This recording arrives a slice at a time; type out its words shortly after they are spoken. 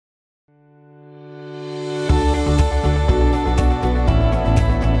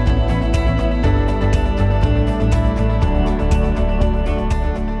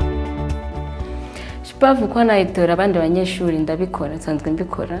SHUPAVU ko nayitora abandi banyeshuri ndabikora nsanzwe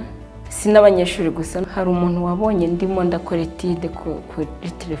mbikora si n'abanyeshuri gusa hari umuntu wabonye ndimo ndakora etide kuri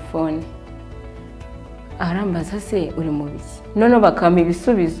telefone arambaza se uri mu biki none bakampa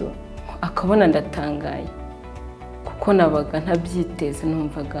ibisubizo akabona ndatangaye kuko nabaga ntabyiteze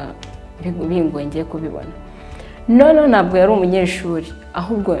numvaga bingongeye kubibona none ntabwo yari umunyeshuri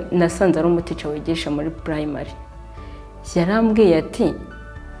ahubwo nasanze ari umuticha wigisha muri primary yarambwiye ati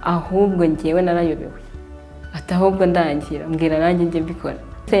ahubwo ngiyewe narayobewe ati ahubwo ndangira mbwira nanjye njye mbikora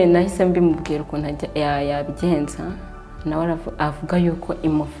nahise mbimubwira ukuntu yabigenza nawe avuga yuko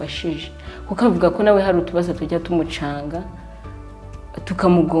imufashije kuko avuga ko nawe hari utubazo tujya tumucanga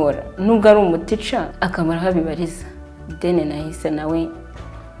tukamugora nubwo ari umuticha akamara habibariza dene nahise nawe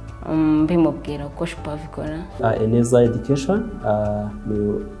mbimubwira ko SHUPAVU ikora Eneza Education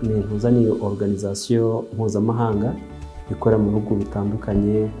ni organisation mpuzamahanga ikora mu bihugu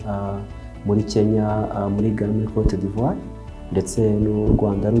bitandukanye muri Kenya muri Ghana muri Cote d'Ivoire ndetse n'u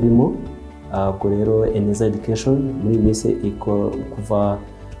Rwanda rurimo ubwo rero Eneza Education muri mise kuva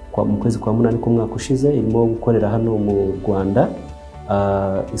mu kwezi kwa 8 k'umwaka ushize irimo gukorera hano mu Rwanda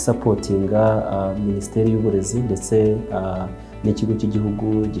isapotinga Minisiteri y'Uburezi ndetse n'ikigo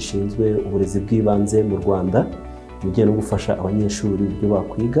cy'igihugu gishinzwe uburezi bw'ibanze mu Rwanda bigiye no gufasha abanyeshuri ibyo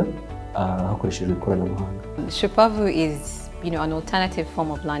bakwiga hakoreshejwe ikoranabuhanga. SHUPAVU is, an alternative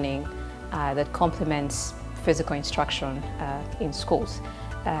form of learning that complements physical instruction in schools.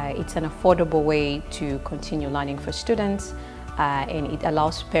 It's an affordable way to continue learning for students and it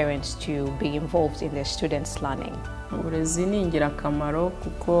allows parents to be involved in their students' learning. Uburezi ni ingirakamaro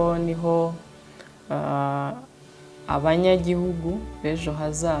kuko niho abanyagihugu b'ejo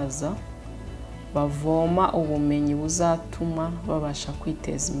hazaza bavoma ubumenyi buzatuma babasha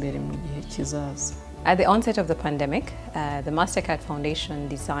kwiteza imbere mu gihe kizaza. At the onset of the pandemic, the Mastercard Foundation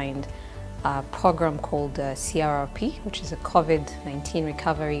designed a program called CRRP, which is a COVID-19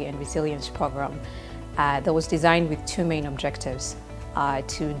 Recovery and Resilience Program that was designed with two main objectives: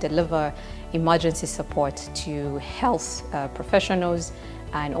 to deliver emergency support to health professionals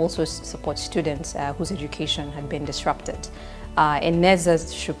and also support students whose education had been disrupted.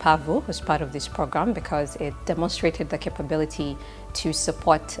 Eneza's SHUPAVU was part of this program because it demonstrated the capability to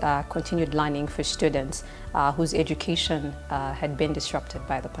support continued learning for students whose education had been disrupted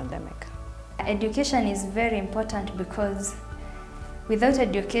by the pandemic. Education is very important because without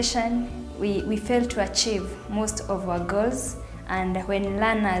education, we fail to achieve most of our goals. And when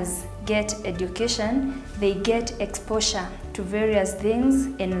learners get education, they get exposure to various things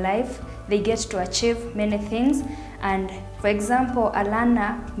in life. They get to achieve many things. And for example, a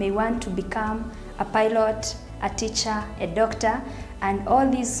learner may want to become a pilot, a teacher, a doctor, and all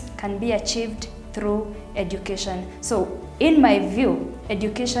these can be achieved through education. So in my view,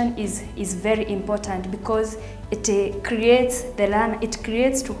 education is very important because it creates the learner, it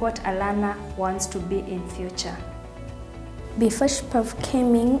creates to what a learner wants to be in future. Before SHUPAVU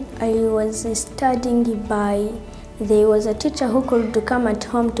came in, I was studying there was a teacher who could come at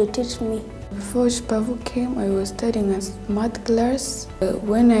home to teach me. Before SHUPAVU came, I was studying a math class.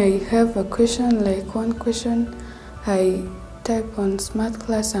 When I have a question, like one question, I type on math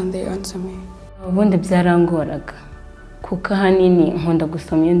class and they answer me. Ubundi byarangoraga kuko hanini nkunda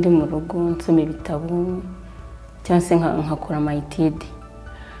gusoma iyo ndi mu rugo nsoma ibitabo cyangwa se nkakora amayitide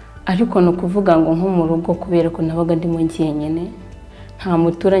ariko no kuvuga ngo nko mu rugo kubera ko nabaga ndimo ngiyenyene nta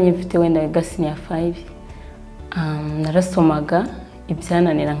muturanye mfite wenda gasi ya 5 narasomaga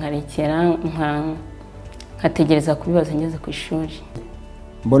ibyananira nkarekera nkategereza kubibaza ngeze ku ishuri.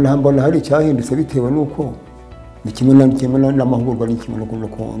 Mbona hari cyahindutse bitewe nuko ni kimwe n'amahugurwa ni kimwe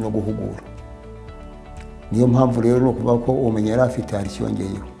no guhugura. Niyo mpamvu rero no kuvuga ko ubumenyi yari afite hari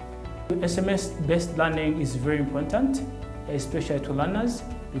cyongeyeho. SMS based learning is very important, especially to learners,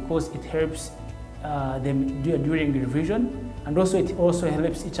 because it helps them during revision, and also it also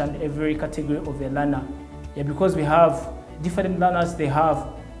helps each and every category of a learner. Yeah, because we have different learners, they have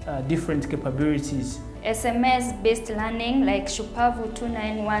different capabilities. SMS-based learning like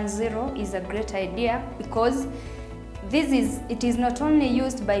SHUPAVU2910 is a great idea because it is not only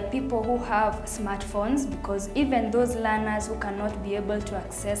used by people who have smartphones, because even those learners who cannot be able to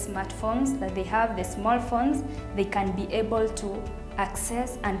access smartphones, that they have the small phones, they can be able to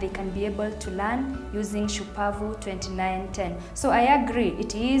access and they can be able to learn using SHUPAVU2910. So I agree,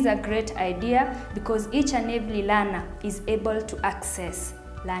 it is a great idea because each and every learner is able to access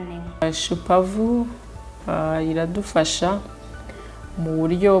learning. SHUPAVU iradufasha mu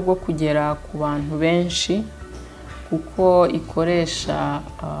buryo bwo kugera ku bantu benshi kuko ikoresha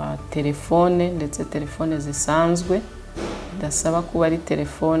telefone ndetse telefone zisanzwe bidasaba kuba ari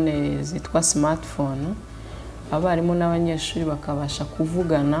telefone zitwa smartphone, abarimu n'abanyeshuri bakabasha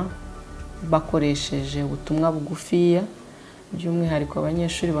kuvugana bakoresheje ubutumwa bugufiya, by'umwihariko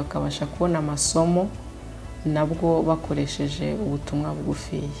abanyeshuri bakabasha kubona amasomo nabwo bakoresheje ubutumwa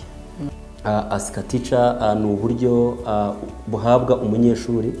bugufiya. Ask a teacher ni uburyo buhabwa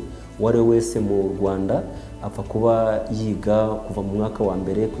umunyeshuri uwo ari we wese mu Rwanda apfa kuba yiga kuva mu mwaka wa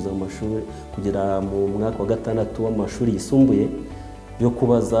mbere kuza mu mashuri kugera mu mwaka wa gatandatu w'amashuri yisumbuye, yo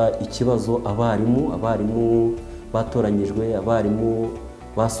kubaza ikibazo abarimu batoranyijwe, abarimu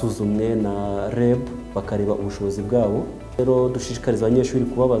basuzumwe na REB bakareba ubushobozi bwabo. Rero dushishikariza abanyeshuri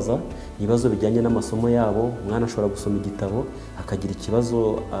kubabaza ibibazo bijyanye n'amasomo yabo. Umwana ashobora gusoma igitabo akagira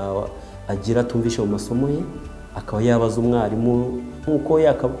ikibazo agira atumvishe mu masomo ye, akaba yabaza umwarimu nk'uko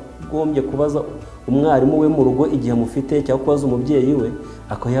yakagombye kubaza umwarimu we mu rugo igihe amufite, cyangwa kubaza umubyeyi we,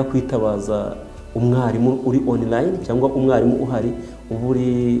 akaba yakwitabaza umwarimu uri online cyangwa umwarimu uhari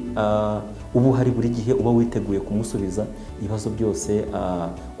uba uhari buri gihe, uba witeguye kumusubiza ibibazo byose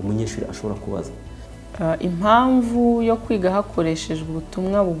umunyeshuri ashobora kubaza. Impamvu yo kwiga hakoreshejwe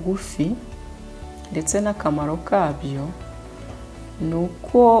ubutumwa bugufi ndetse n'akamaro kabyo ni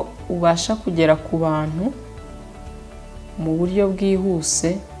uko ubasha kugera ku bantu mu buryo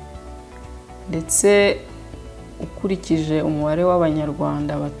bwihuse, ndetse ukurikije umubare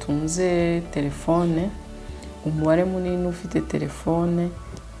w'Abanyarwanda batunze telefone, umubare munini ufite telefone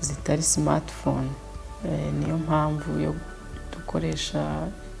zitari smartphone. Niyo mpamvu yo dukoresha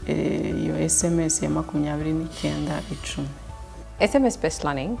iyo SMS ya 2910. SMS-based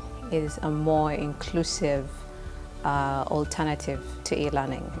learning is a more inclusive alternative to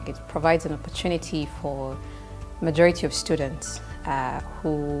e-learning. It provides an opportunity for majority of students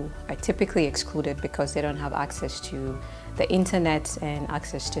who are typically excluded because they don't have access to the internet and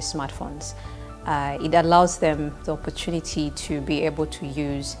access to smartphones. It allows them the opportunity to be able to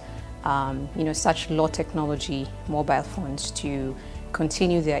use such low technology mobile phones to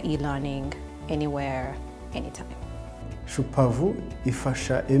continue their e-learning anywhere, anytime. SHUPAVU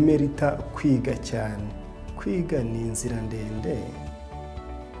ifasha emerita kwiga cyane. Kwiga ni inzira ndende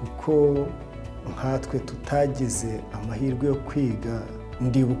kuko nkatwe tutagize amahirwe yo kwiga.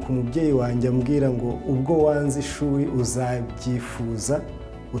 Ndibuka umubyeyi wanjye ambwira ngo ubwo wanze ishuri uzabyifuza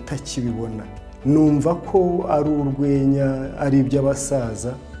utakibibona. Numva ko ari urwenya, ari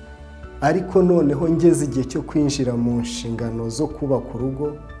iby'abasaza, ariko noneho ngeze igihe cyo kwinjira mu nshingano zo kubaka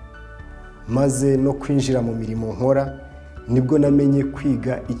urugo maze no kwinjira mu mirimo nkora, nibwo namenye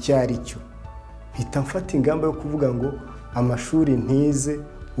kwiga icyo ari cyo. Mpita mfata ingamba yo kuvuga ngo amashuri ntize,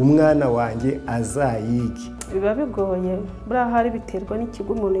 umwana wanjye azayige. Biba bigoye, buriya hari biterwa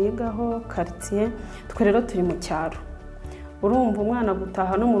n'ikigo umuntu yigaho, quartier. Twe rero turi mu cyaro, urumva umwana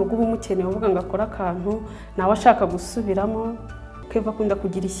gutaha no mu rugo uba umukeneye uvuga ngo akora akantu nawe ashaka gusubiramo, keva akunda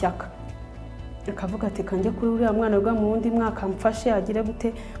kugira ishyaka, akavuga ati kanjye kuri uriya mwana wiga mu wundi mwaka mfashe agire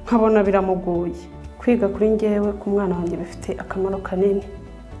gute, nkabona biramugoye. Kwiga kuri njyewe ku mwana wanjye bifite akamaro kanini,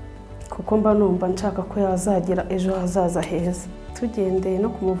 kuko mba numva nshaka ko yazagira ejo hazaza heza. Tugendeye no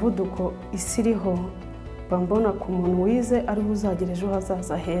ku muvuduko isi iriho, mbona ku muntu wize ari uzagira ejo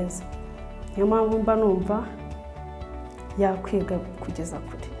hazaza heza. Niyo mpamvu mba numva yakwiga kugeza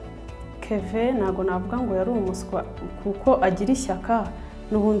kure. Keve ntago navuga ngo yari umuswa kuko agira ishyaka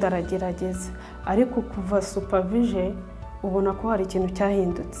n'ubundi aragerageza, ariko kuva supervise ubona ko hari ikintu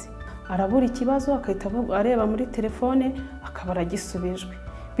cyahindutse. Arabura ikibazo akahita areba muri telefone akaba aragisubijwe,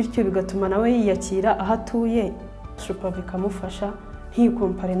 bityo bigatuma nawe yiyakira aho atuye. SHUPAVU ikamufasha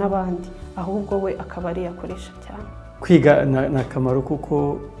ntiyikompare n'abandi, ahubwo we akaba ari yakoresha cyane. Kwiga ni akamaro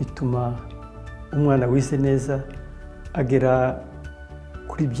kuko bituma umwana wize neza agera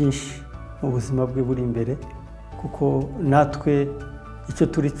kuri byinshi mu buzima bwe buri imbere, kuko natwe icyo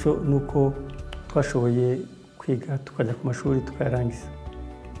turi cyo ni uko twashoboye kwiga tukajya ku mashuri tukayarangiza.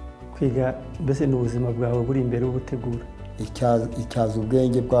 Kwiga mbese ni ubuzima bwawe buri imbere ubutegura. Icyaza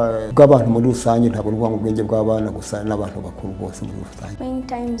ubwenge bw'abantu muri rusange, ntabwo ruvuga ngo ubwenge bw'abana gusa, n'abantu bakuru bose muri rusange. Many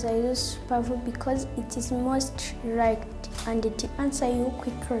times I use SHUPAVU because it is most direct and it answer you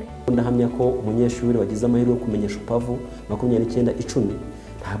quickly. Ndahamya ko umunyeshuri wagize amahirwe yo kumenya SHUPAVU 2910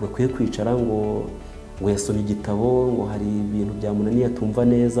 ntabwo akwiye kwicara ngo yasomye igitabo, ngo hari ibintu byamunaniye atumva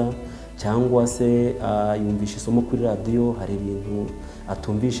neza, cyangwa se yumvisha isomo kuri radio hari ibintu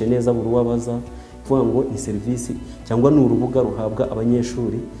atumvishe neza buri wabaza. Kuvuga ngo ni serivisi cyangwa ni urubuga ruhabwa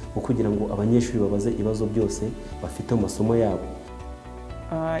abanyeshuri kugira ngo abanyeshuri babaze ibibazo byose bafite mu masomo yabo.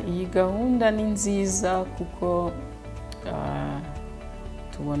 Iyi gahunda ni nziza kuko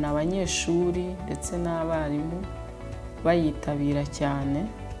tubona abanyeshuri ndetse n'abarimu bayitabira cyane,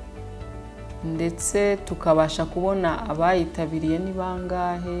 ndetse tukabasha kubona abayitabiriye ni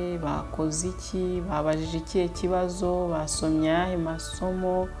bangahe, bakoze iki, babajije ikihe kibazo, basomye ayahe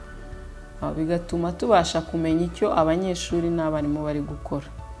masomo, bigatuma tubasha kumenya icyo abanyeshuri n'abarimu bari gukora.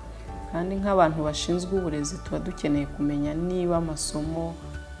 Kandi nk'abantu bashinzwe uburezi tuba dukeneye kumenya niba amasomo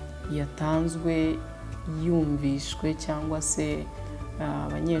yatanzwe yumvishwe cyangwa se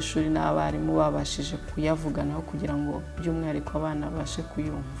abanyeshuri n'abarimu babashije kuyavuganaho kugira ngo by'umwihariko abana babashe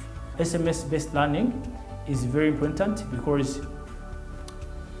kuyumva. SMS based learning is very important because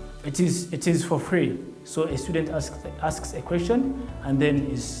it is for free. So a student asks a question and then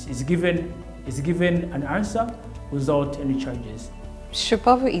is given an answer without any charges.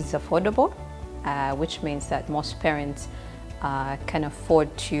 SHUPAVU is affordable, which means that most parents can afford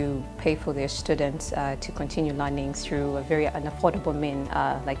to pay for their students to continue learning through a very unaffordable means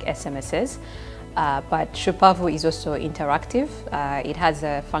like SMSs. But SHUPAVU is also interactive. It has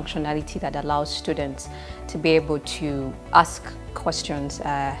a functionality that allows students to be able to ask questions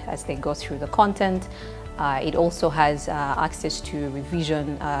as they go through the content. It also has access to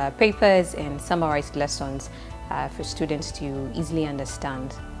revision papers and summarized lessons for students to easily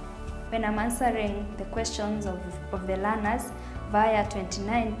understand. When I'm answering the questions of the learners via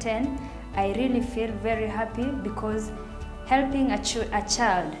 2910, I really feel very happy because helping a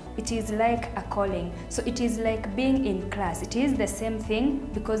child, it is like a calling. So it is like being in class. It is the same thing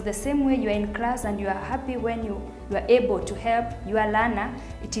because the same way you are in class and you are happy when you are able to help your learner,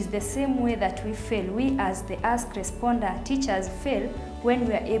 it is the same way that we feel. We as the Ask Responder teachers feel when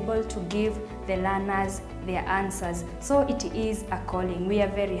we are able to give the learners their answers. So it is a calling. We are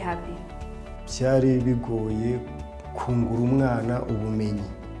very happy. Byari bigoye kungura umwana ubumenyi.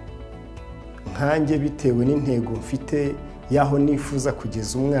 Nkanjye bitewe n'intego mfite yaho nifuza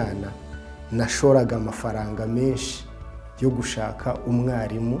kugeza umwana, nashoraga amafaranga menshi yo gushaka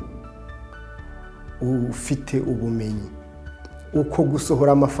umwarimu ufite ubumenyi. Uko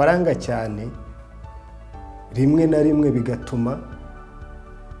gusohora amafaranga cyane rimwe na rimwe bigatuma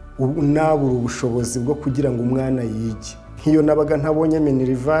nabura ubushobozi bwo kugira ngo umwana yige. Nk'iyo nabaga ntabonye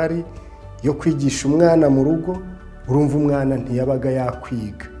minervari yo kwigisha umwana mu rugo, urumva umwana ntiyabaga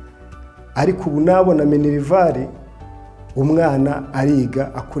yakwiga. Ariko ubu nabona minervari umwana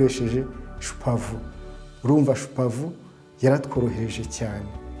ariga akoresheje SHUPAVU. Urumva SHUPAVU yaratworohereje cyane.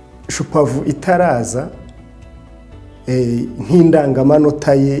 SHUPAVU itaraza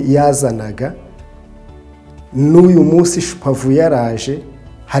nk'indangamanota ye yazanaga, n'uyu munsi SHUPAVU yaraje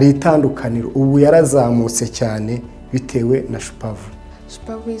hari itandukaniro. Ubu yarazamutse cyane bitewe na SHUPAVU.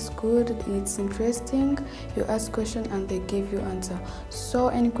 SHUPAVU is good, it's interesting. You ask question and they give you answer. So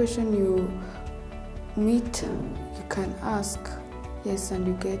any question you meet, you can ask, yes, and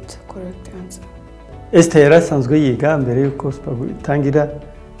you get correct answer. Esther yarasanzwe yiga mbere yuko SHUPAVU itangira,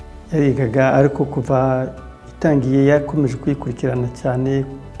 yarigaga ariko kuva itangiye yakomeje kwikurikirana cyane,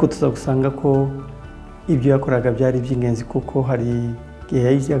 kuko tuza gusanga ko ibyo yakoraga byari by'ingenzi, kuko hari igihe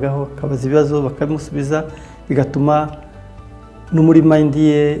yayijyagaho akabaza ibibazo bakamusubiza, bigatuma no muri mind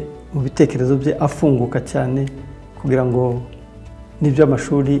ye mu bitekerezo bye afunguka cyane kugira ngo n'ibyo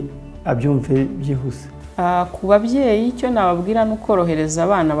amashuri abyumve byihuse. Ku babyeyi icyo nababwira ni ukorohereza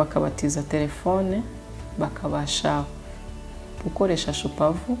abana bakabatiza telefone, bakabasha gukoresha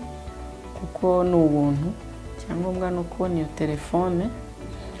SHUPAVU kuko ni ubuntu. Icyangombwa ni ukubona iyo telefone.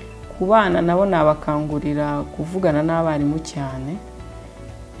 Ku bana nabo nabakangurira kuvugana n'abarimu cyane.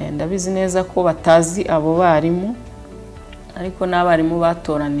 Ndabizi neza ko batazi abo barimu, ariko n'abarimu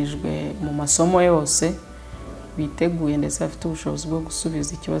batoranijwe mu masomo yose biteguye ndetse bafite ubushobozi bwo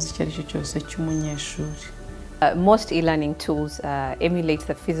gusubiza ikibazo icyo ari cyo cyose cy'umunyeshuri. Most e-learning tools emulate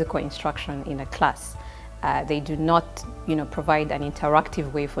the physical instruction in a class. They do not, provide an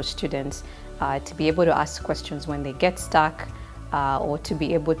interactive way for students to be able to ask questions when they get stuck or to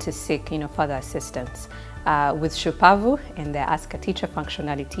be able to seek, further assistance. With SHUPAVU and their Ask a Teacher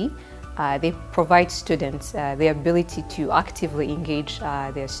functionality, they provide students the ability to actively engage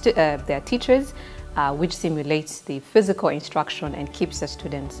their teachers, which simulates the physical instruction and keeps the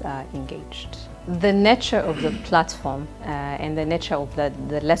students engaged. The nature of the platform and the nature of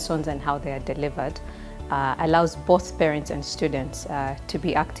the lessons and how they are delivered allows both parents and students to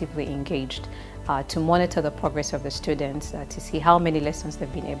be actively engaged, to monitor the progress of the students, to see how many lessons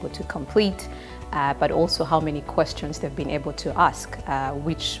they've been able to complete, but also how many questions they've been able to ask,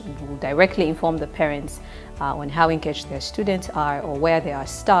 which will directly inform the parents on how engaged their students are or where they are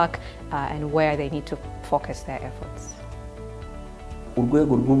stuck and where they need to focus their efforts.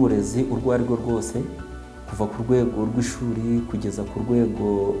 Urwego rw'uburezi urwo ari rwo rwose, kuva ku rwego rw'ishuri kugeza ku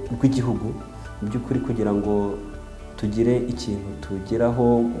rwego rw'igihugu, mu by'ukuri kugira ngo tugire ikintu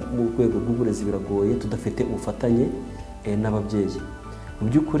tugeraho mu rwego rw'uburezi biragoye tudafite ubufatanye n'ababyeyi. Mu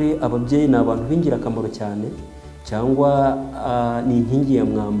by'ukuri ababyeyi ni abantu b'ingirakamaro cyane cyangwa ni inkingi ya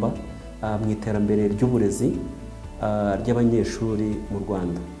mwamba mu iterambere ry'uburezi ry'abanyeshuri mu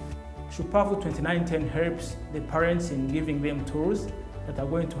Rwanda. SHUPAVU2910 helps the parents in giving them tools that are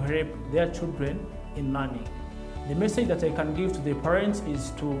going to help their children in learning. The message that I can give to the parents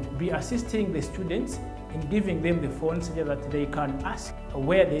is to be assisting the students in giving them the phones so that they can ask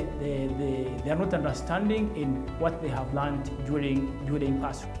where they are not understanding in what they have learned during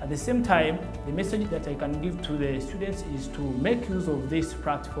class. At the same time, the message that I can give to the students is to make use of this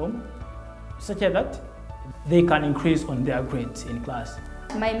platform such that they can increase on their grades in class.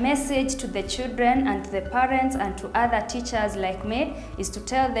 My message to the children and to the parents and to other teachers like me is to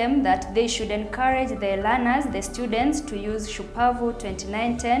tell them that they should encourage the learners, the students, to use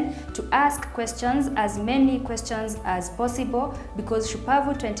SHUPAVU2910 to ask questions, as many questions as possible, because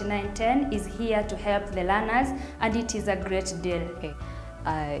SHUPAVU2910 is here to help the learners, and it is a great deal. Okay.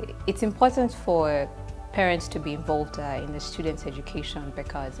 It's important for parents to be involved in the students' education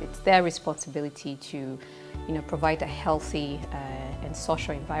because it's their responsibility to, provide a healthy and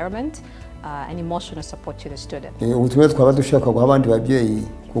social environment and emotional support to the student. Ubutumwa twaba dushaka guha abandi babyeyi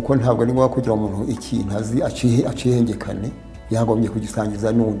kuko ntabwo ari ngombwa kugira umuntu ikintu azi acihengekane yagombye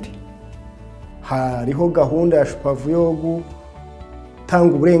kugisangiza n'undi. Hariho gahunda ya SHUPAVU yo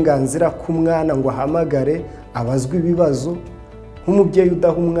gutanga uburenganzira ku mwana ngo ahamagare abazwe ibibazo. Nk'umubyeyi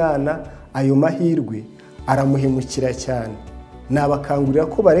udaha umwana ayo mahirwe aramuhemukira cyane. Nabakangurira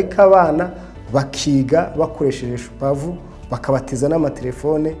ko bareka abana bakiga bakoresheje SHUPAVU bakabatiza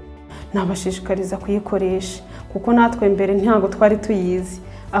n'amatelefone. Nabashishikariza kuyikoresha kuko natwe mbere ntago twari tuyizi,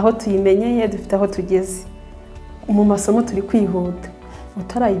 aho tuyimenyeye dufite aho tugeze mu masomo turi kwihuta.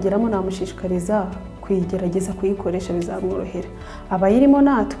 Utarayigeramo namushishikariza kuyigerageza kuyikoresha bizamworohera. Abayirimo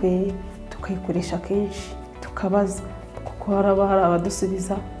natwe tukayikoresha kenshi tukabaza kuko hari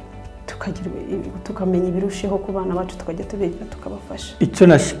abadusubiza tukamenya ibirusheho ku bana bacu tukajya tubegera tukabafasha. Icyo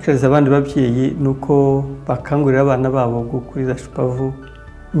nashikariza abandi babyeyi nuko bakangurira abana babo gukuriza SHUPAVU,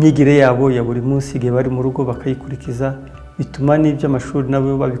 imyigire yabo ya buri munsi igihe bari mu rugo bakayikurikiza, bituma n'iby'amashuri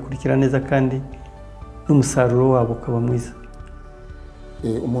nabo babikurikira neza kandi n'umusaruro wabo ukaba mwiza.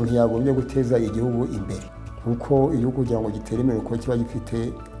 Umuntu yagombye guteza igihugu imbere kuko igihugu kugira ngo gitere imbere uko kiba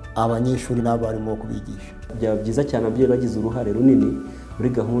gifite abanyeshuri n'abarimu bo kubigisha. Byaba byiza cyane ababyeyi bagize uruhare runini muri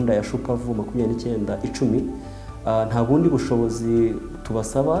gahunda ya SHUPAVU2910. Nta bundi bushobozi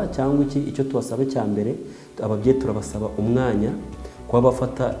tubasaba cyangwa icyo tubasaba cya mbere, ababyeyi turabasaba umwanya, kuba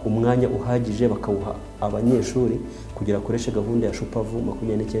bafata umwanya uhagije bakawuha abanyeshuri kugira akoreshe gahunda ya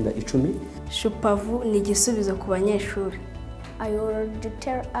SHUPAVU2910. SHUPAVU ni igisubizo ku banyeshuri. I would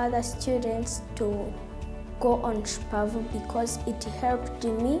tell other students to go on SHUPAVU because it helped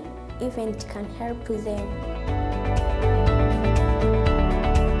me, even it can help them.